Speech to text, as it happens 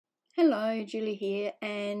Hello, Julie here,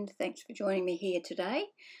 and thanks for joining me here today.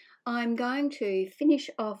 I'm going to finish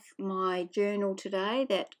off my journal today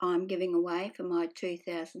that I'm giving away for my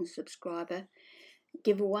 2,000 subscriber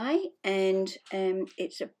giveaway, and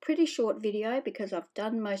it's a pretty short video because I've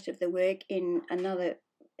done most of the work in another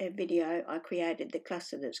video I created, the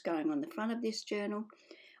cluster that's going on the front of this journal.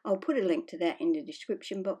 I'll put a link to that in the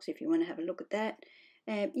description box if you want to have a look at that.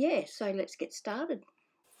 Yeah, so let's get started.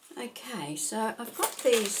 Okay, so I've got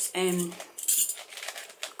these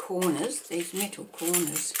corners, these metal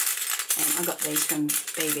corners, and I got these from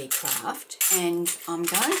Beebeecraft, and I'm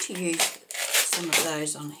going to use some of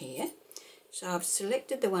those on here. So I've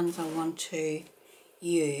selected the ones I want to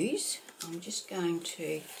use. I'm just going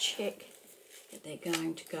to check that they're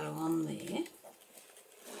going to go on there.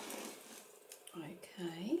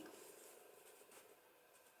 Okay.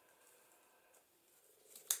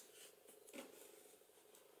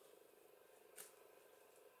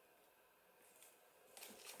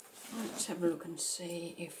 Let's have a look and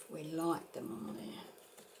see if we like them on there.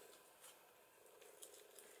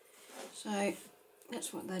 So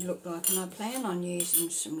that's what they look like, and I plan on using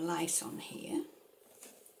some lace on here.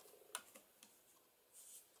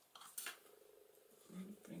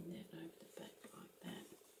 I'll bring that over the back like that.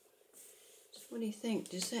 So what do you think?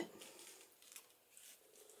 Does that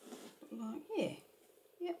look like? Yeah.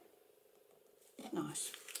 Yep.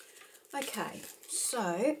 Nice. Okay,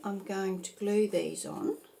 so I'm going to glue these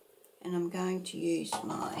on. And I'm going to use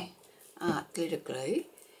my art glitter glue.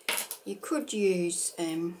 You could use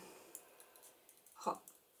hot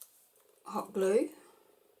glue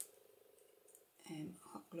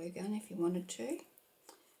gun if you wanted to.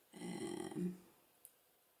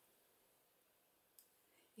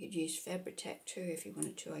 You'd use Fabri-Tac too if you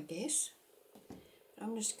wanted to, I guess. But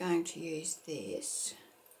I'm just going to use this.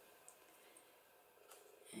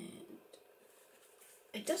 And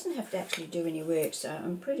it doesn't have to actually do any work, so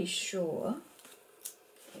I'm pretty sure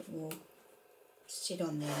it will sit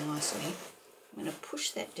on there nicely. I'm going to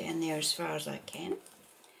push that down there as far as I can.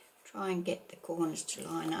 Try and get the corners to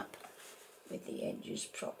line up with the edges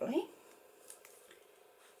properly.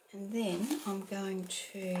 And then I'm going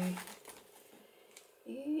to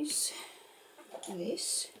use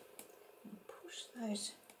this and push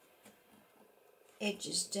those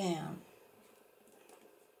edges down,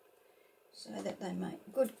 so that they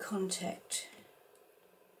make good contact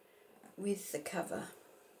with the cover.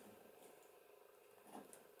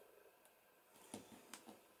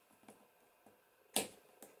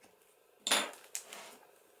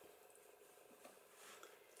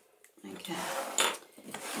 Okay,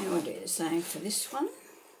 now we'll do the same for this one.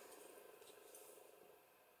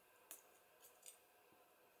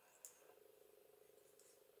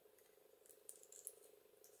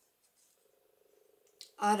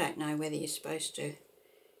 I don't know whether you're supposed to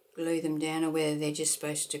glue them down or whether they're just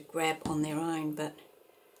supposed to grab on their own, but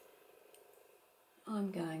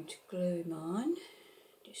I'm going to glue mine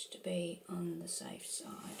just to be on the safe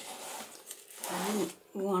side. I wouldn't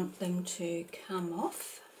want them to come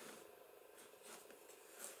off.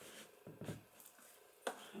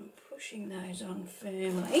 I'm pushing those on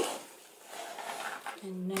firmly,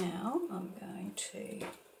 and now I'm going to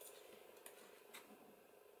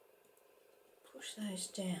push those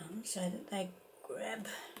down so that they grab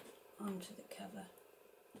onto the cover.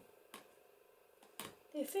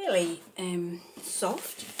 They're fairly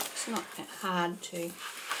soft. It's not hard to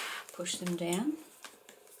push them down.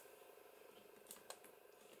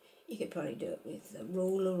 You could probably do it with a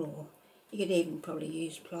ruler, or you could even probably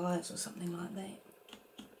use pliers or something like that.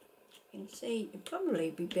 You can see it'd probably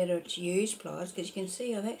be better to use pliers because you can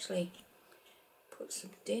see I've actually put some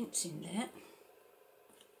dents in that.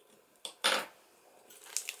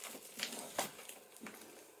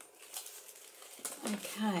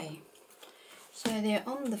 Okay, so they're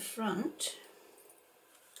on the front.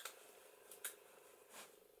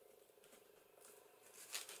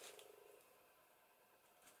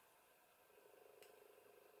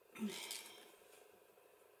 Now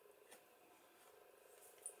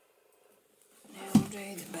I'll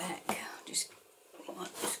do the back. I'll just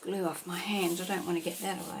wipe this glue off my hands. I don't want to get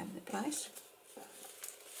that all over the place.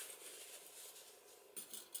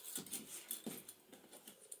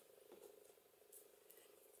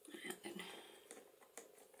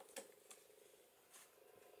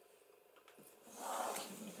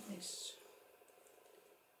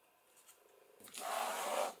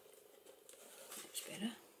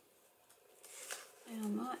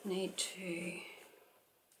 Need to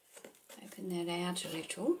open that out a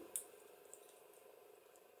little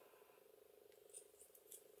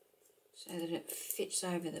so that it fits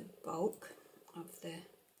over the bulk of the,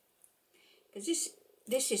 because this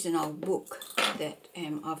this is an old book that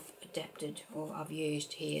I've adapted, or I've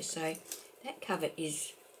used here, so that cover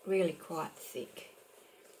is really quite thick.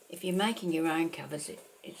 If you're making your own covers,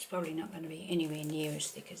 it's probably not going to be anywhere near as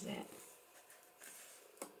thick as that.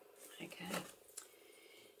 Okay,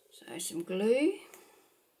 so some glue.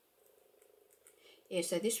 Yeah,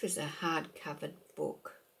 so this was a hard-covered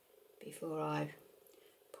book before I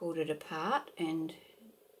pulled it apart and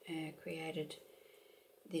created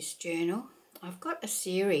this journal. I've got a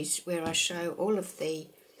series where I show all of the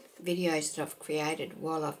videos that I've created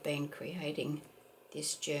while I've been creating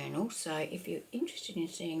this journal, so if you're interested in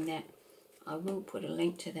seeing that, I will put a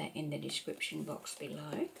link to that in the description box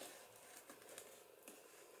below.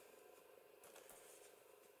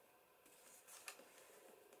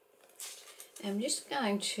 I'm just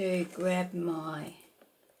going to grab my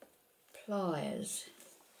pliers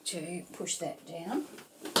to push that down.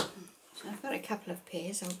 So I've got a couple of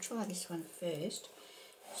pairs. I'll try this one first.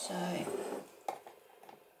 So,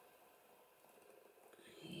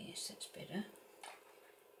 yes, that's better.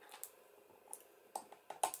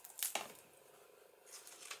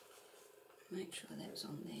 Make sure that's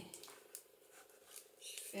on there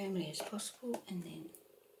as firmly as possible, and then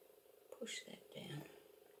push that down.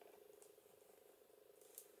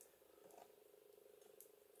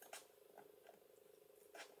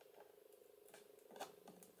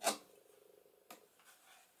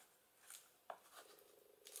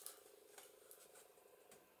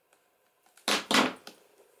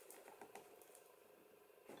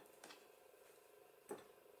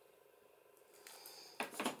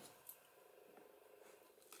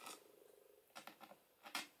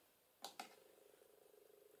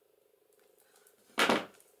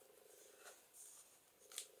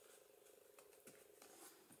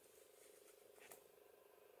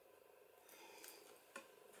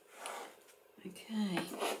 Okay,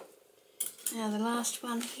 now the last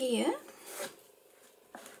one here.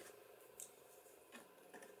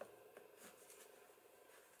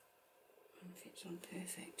 Fits on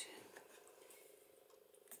perfect.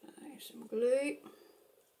 So, some glue.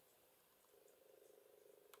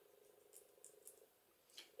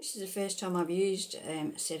 This is the first time I've used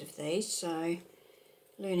a set of these, so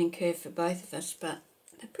learning curve for both of us, but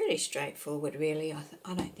they're pretty straightforward really.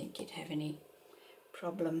 I don't think you'd have any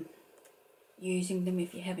problem using them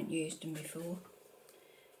if you haven't used them before.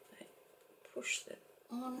 So push that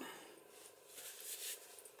on.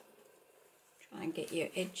 Try and get your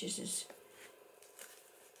edges as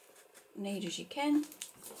neat as you can.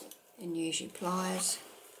 Then use your pliers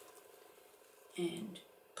and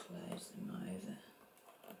close them over.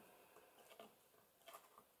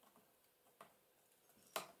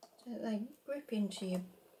 So they grip into your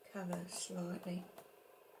cover slightly.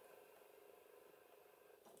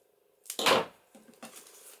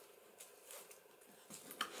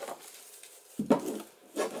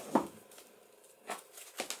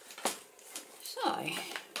 So,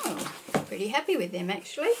 oh, pretty happy with them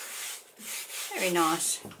actually. Very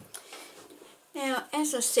nice. Now,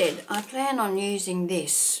 as I said, I plan on using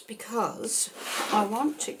this because I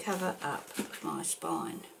want to cover up my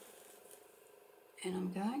spine. And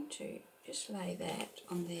I'm going to just lay that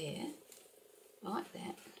on there, like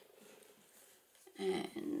that.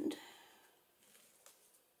 And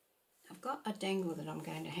I've got a dangle that I'm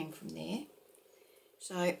going to hang from there.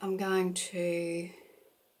 So I'm going to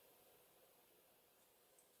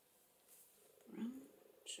run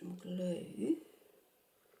some glue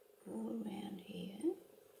all around here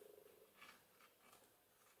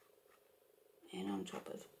and on top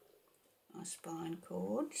of my spine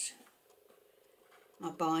cords, my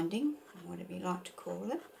binding, whatever you like to call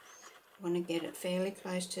it. I want to get it fairly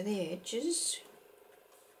close to the edges.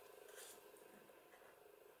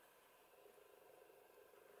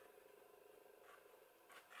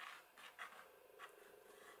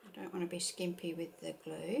 I don't want to be skimpy with the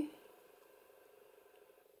glue.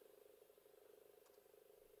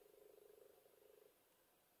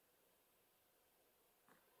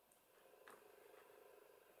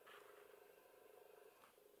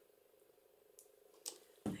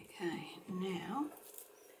 Okay, now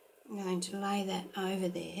I'm going to lay that over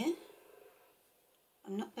there.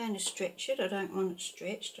 I'm not going to stretch it. I don't want it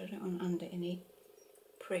stretched. I don't want it under any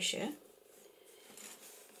pressure.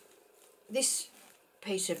 This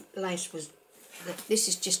piece of lace was, this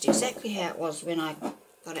is just exactly how it was when I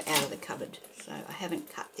got it out of the cupboard. So I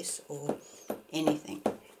haven't cut this or anything.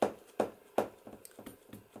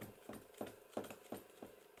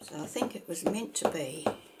 So I think it was meant to be.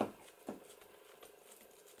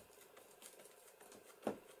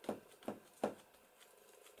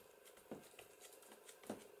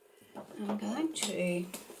 I'm going to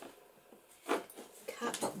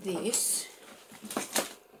this.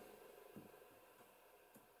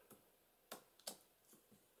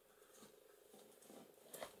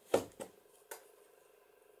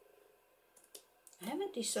 I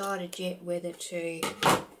haven't decided yet whether to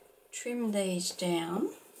trim these down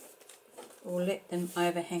or let them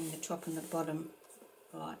overhang the top and the bottom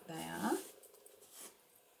like they are.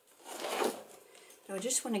 So I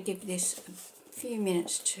just want to give this a few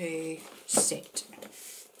minutes to set,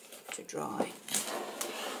 to dry.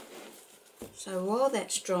 So while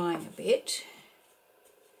that's drying a bit,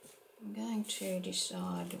 I'm going to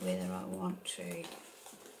decide whether I want to,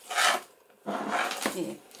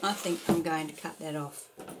 yeah, I think I'm going to cut that off.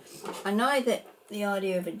 I know that the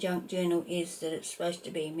idea of a junk journal is that it's supposed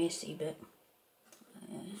to be messy, but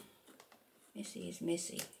messy is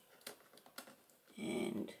messy.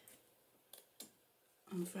 And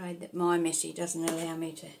I'm afraid that my messy doesn't allow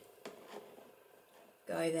me to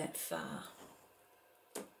go that far.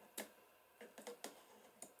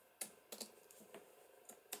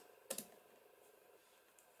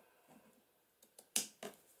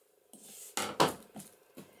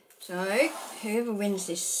 So, whoever wins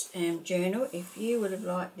this journal, if you would have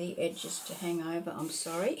liked the edges to hang over, I'm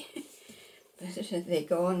sorry, but they're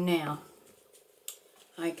gone now.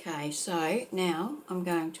 Okay, so now I'm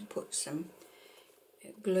going to put some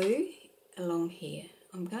glue along here.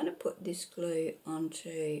 I'm going to put this glue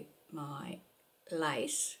onto my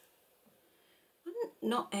lace. I'm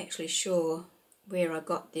not actually sure where I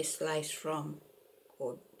got this lace from,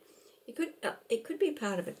 or it could be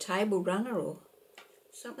part of a table runner or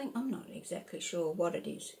something. I'm not exactly sure what it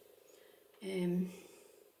is.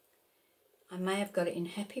 I may have got it in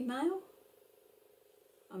Happy Mail.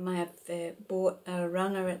 I may have bought a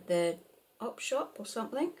runner at the op shop or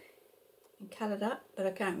something and cut it up, but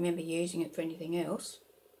I can't remember using it for anything else.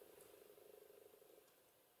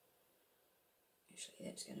 Actually,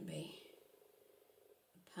 that's going to be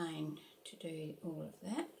a pain to do all of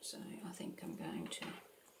that, so I think I'm going to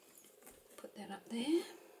put that up there,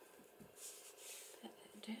 pat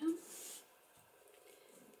that down,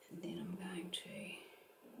 and then I'm going to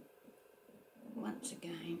once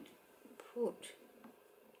again put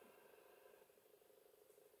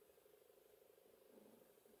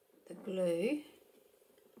the glue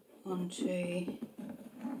onto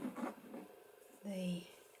the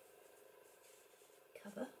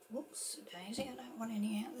cover. Whoops, daisy, I don't want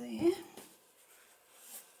any out there.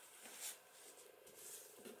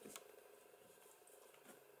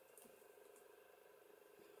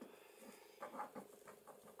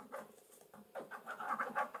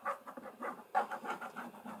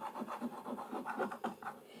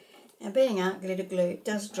 Now, being art glitter glue, it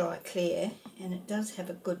does dry clear and it does have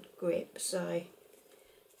a good grip, so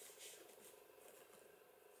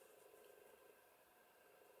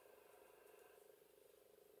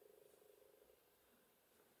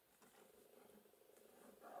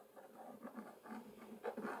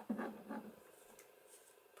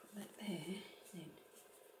put that there, then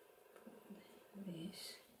put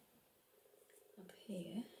this up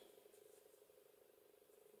here.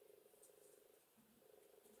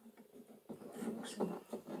 Some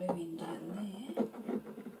glue in down there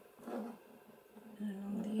and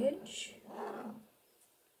along the edge.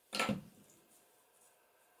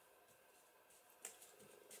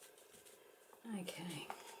 Okay,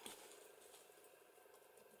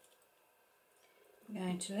 I'm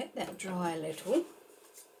going to let that dry a little.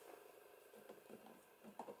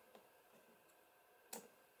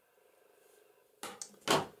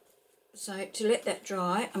 So to let that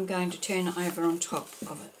dry, I'm going to turn it over on top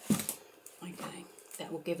of it. Okay,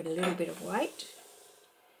 that will give it a little bit of weight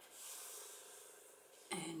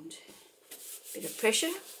and a bit of pressure,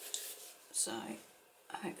 so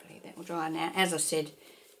hopefully that will dry. Now, as I said,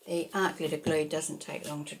 the art glitter glue doesn't take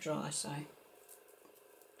long to dry, so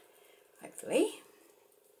hopefully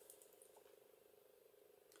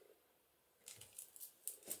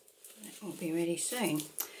that will be ready soon.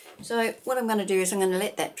 So what I'm going to do is I'm going to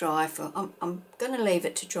let that dry for, I'm going to leave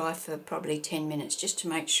it to dry for probably 10 minutes just to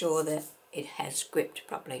make sure that it has gripped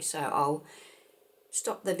properly. So I'll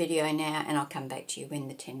stop the video now and I'll come back to you when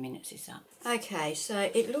the 10 minutes is up. Okay,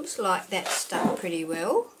 so it looks like that's stuck pretty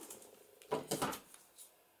well.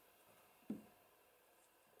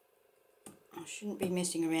 I shouldn't be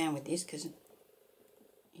messing around with this because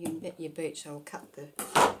you can bet your boots I'll cut the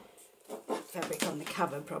fabric on the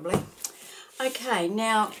cover probably. Okay,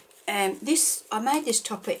 now I made this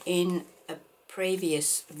topper in a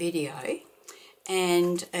previous video,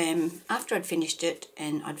 and after I'd finished it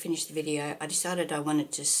and I'd finished the video, I decided I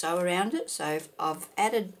wanted to sew around it. So I've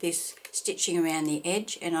added this stitching around the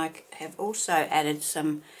edge, and I have also added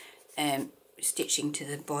some stitching to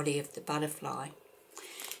the body of the butterfly.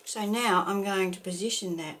 So now I'm going to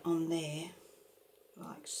position that on there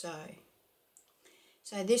like so.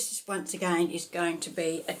 So this once again is going to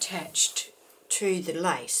be attached to the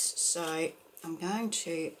lace. So I'm going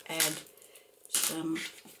to add some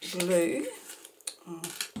glue. I'll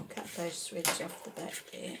cut those threads off the back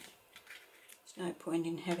there. There's no point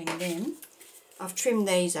in having them. I've trimmed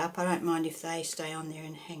these up. I don't mind if they stay on there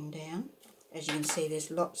and hang down. As you can see,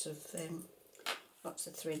 there's lots of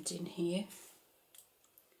threads in here.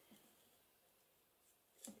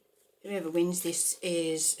 Whoever wins this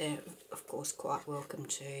is, of course, quite welcome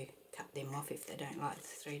to cut them off if they don't like the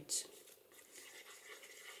threads.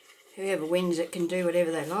 Whoever wins it can do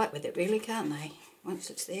whatever they like with it, really, can't they? Once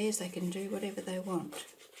it's theirs, they can do whatever they want.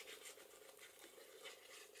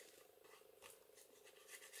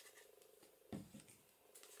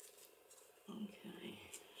 Okay,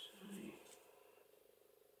 so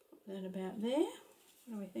put that about there.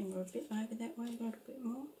 What do we think? We're a bit over that way, a little bit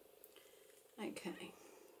more. Okay.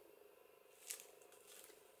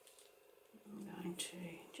 I'm going to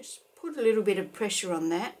just put a little bit of pressure on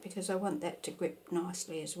that because I want that to grip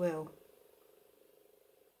nicely as well.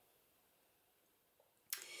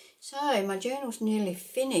 So my journal's nearly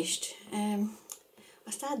finished. I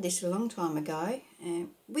started this a long time ago.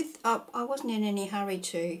 I wasn't in any hurry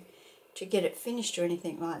to get it finished or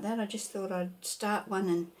anything like that. I just thought I'd start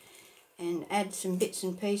one and add some bits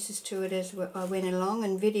and pieces to it as I went along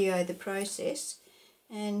and video the process.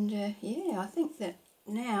 And yeah, I think that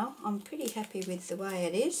now I'm pretty happy with the way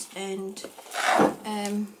it is and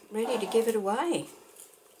ready to give it away.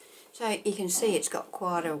 So you can see it's got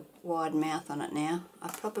quite a wide mouth on it now.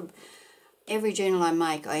 Every journal I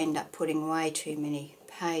make I end up putting way too many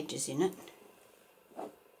pages in it.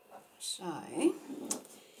 So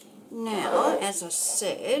now, as I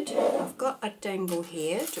said, I've got a dangle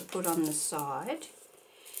here to put on the side,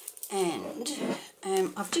 and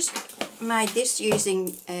I've just made this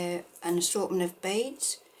using an assortment of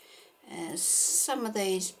beads. Some of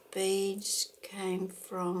these beads came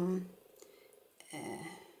from,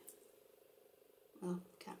 well,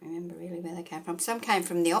 can't remember really where they came from. Some came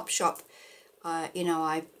from the op shop. You know,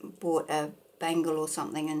 I bought a bangle or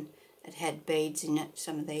something and it had beads in it,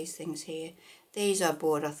 some of these things here. These I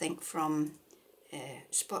bought, I think, from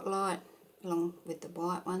Spotlight, along with the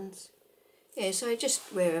white ones. Yeah, so just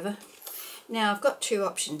wherever. Now, I've got two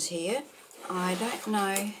options here. I don't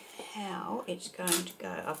know how it's going to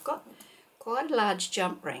go. I've got quite a large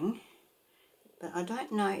jump ring, but I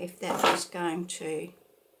don't know if that is going to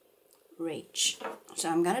reach. So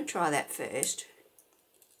I'm going to try that first.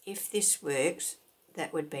 If this works,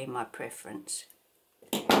 that would be my preference.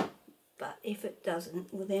 But if it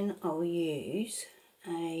doesn't, well then I'll use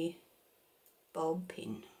a bulb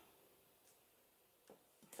pin.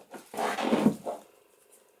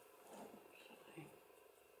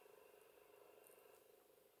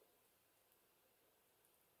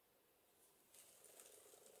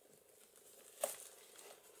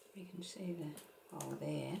 You can see the hole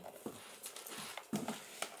there.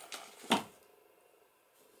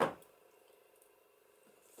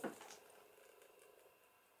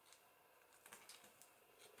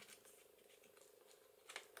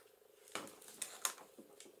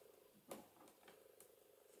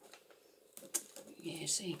 Yeah,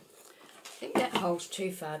 see, I think that hole's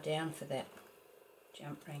too far down for that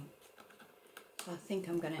jump ring. So I think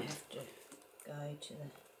I'm going to have to go to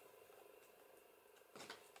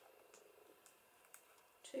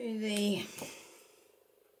the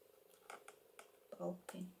bulb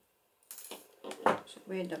pin. So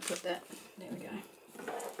where did I put that? There we go.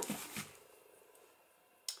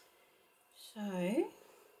 So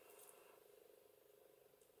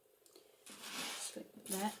slip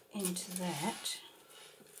that into that.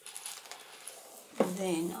 And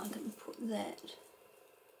then I can put that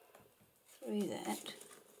through that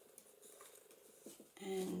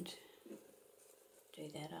and do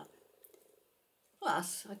that up.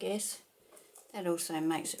 Plus, I guess, that also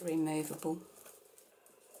makes it removable.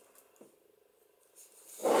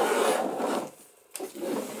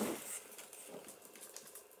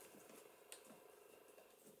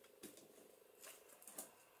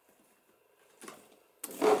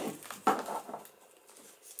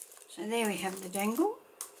 So there we have the dangle.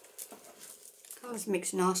 Colours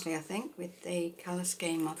mix nicely, I think, with the colour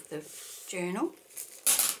scheme of the journal.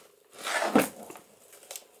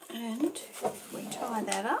 And if we tie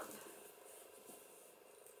that up,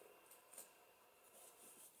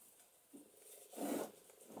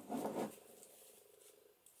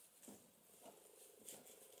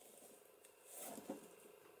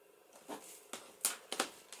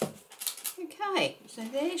 okay, so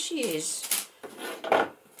there she is.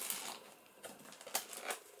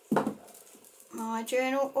 my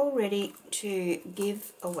journal all ready to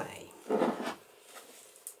give away.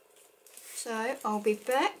 So I'll be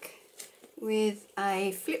back with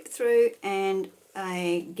a flip through and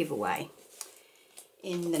a giveaway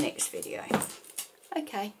in the next video.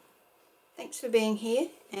 Okay, thanks for being here,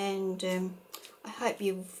 and I hope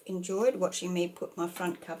you've enjoyed watching me put my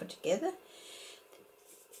front cover together.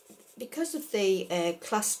 Because of the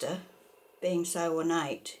cluster being so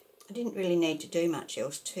ornate, I didn't really need to do much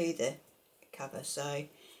else to the cover, so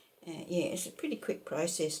yeah, it's a pretty quick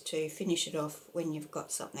process to finish it off when you've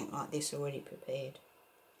got something like this already prepared.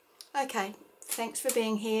 Okay, thanks for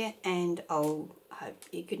being here, and I'll hope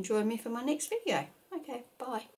you can join me for my next video. Okay, bye.